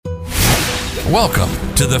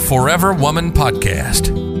Welcome to the Forever Woman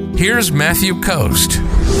Podcast. Here's Matthew Coast.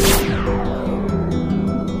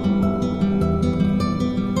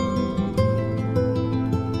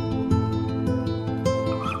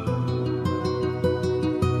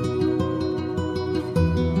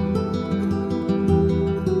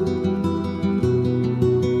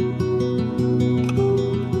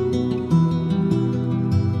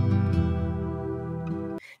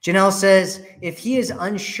 Janelle says, if he is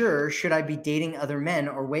unsure, should I be dating other men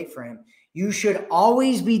or wait for him? You should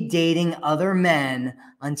always be dating other men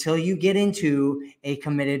until you get into a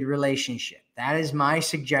committed relationship. That is my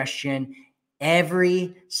suggestion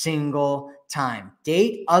every single time.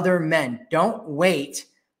 Date other men. Don't wait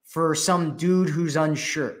for some dude who's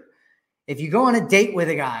unsure. If you go on a date with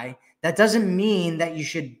a guy, that doesn't mean that you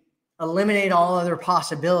should eliminate all other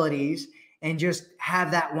possibilities and just have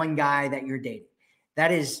that one guy that you're dating.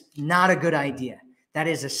 That is not a good idea. That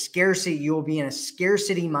is a scarcity. You'll be in a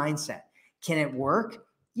scarcity mindset. Can it work?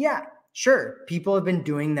 Yeah, sure. People have been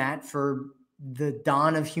doing that for the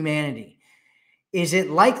dawn of humanity. Is it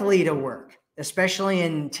likely to work, especially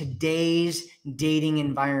in today's dating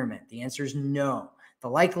environment? The answer is no. The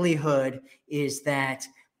likelihood is that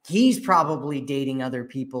he's probably dating other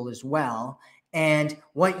people as well. And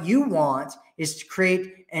what you want is to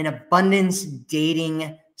create an abundance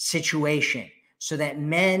dating situation, so that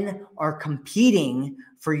men are competing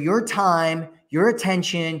for your time, your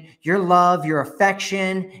attention, your love, your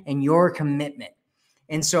affection, and your commitment.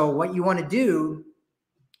 And so what you want to do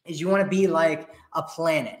is you want to be like a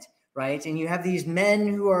planet, right? And you have these men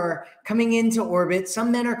who are coming into orbit.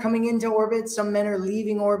 Some men are coming into orbit. Some men are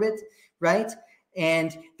leaving orbit, right?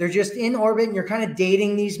 And they're just in orbit, and you're kind of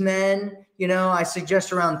dating these men. You know, I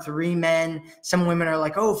suggest around 3 men. Some women are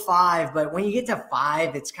like, 5. But when you get to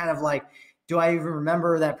 5, it's kind of like, do I even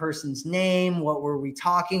remember that person's name? What were we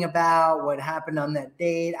talking about? What happened on that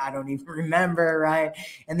date? I don't even remember, right?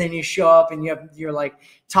 And then you show up and you're like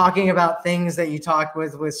talking about things that you talked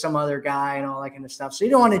with some other guy and all that kind of stuff. So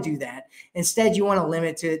you don't want to do that. Instead, you want to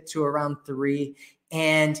limit it to around 3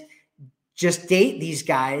 and just date these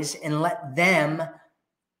guys and let them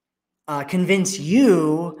convince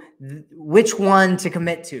you which one to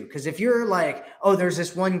commit to. Because if you're like, there's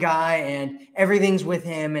this one guy and everything's with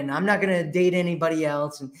him and I'm not going to date anybody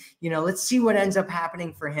else, and let's see what ends up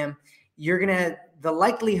happening for him, the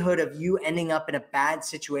likelihood of you ending up in a bad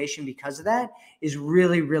situation because of that is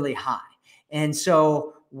really, really high. And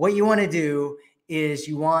so what you want to do is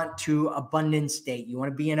you want to abundance date. You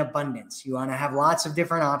want to be in abundance. You want to have lots of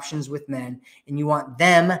different options with men, and you want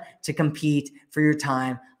them to compete for your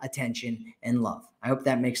time, attention, and love. I hope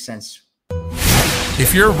that makes sense.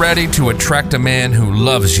 If you're ready to attract a man who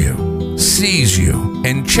loves you, sees you,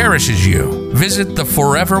 and cherishes you, visit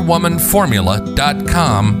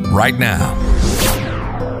theforeverwomanformula.com right now.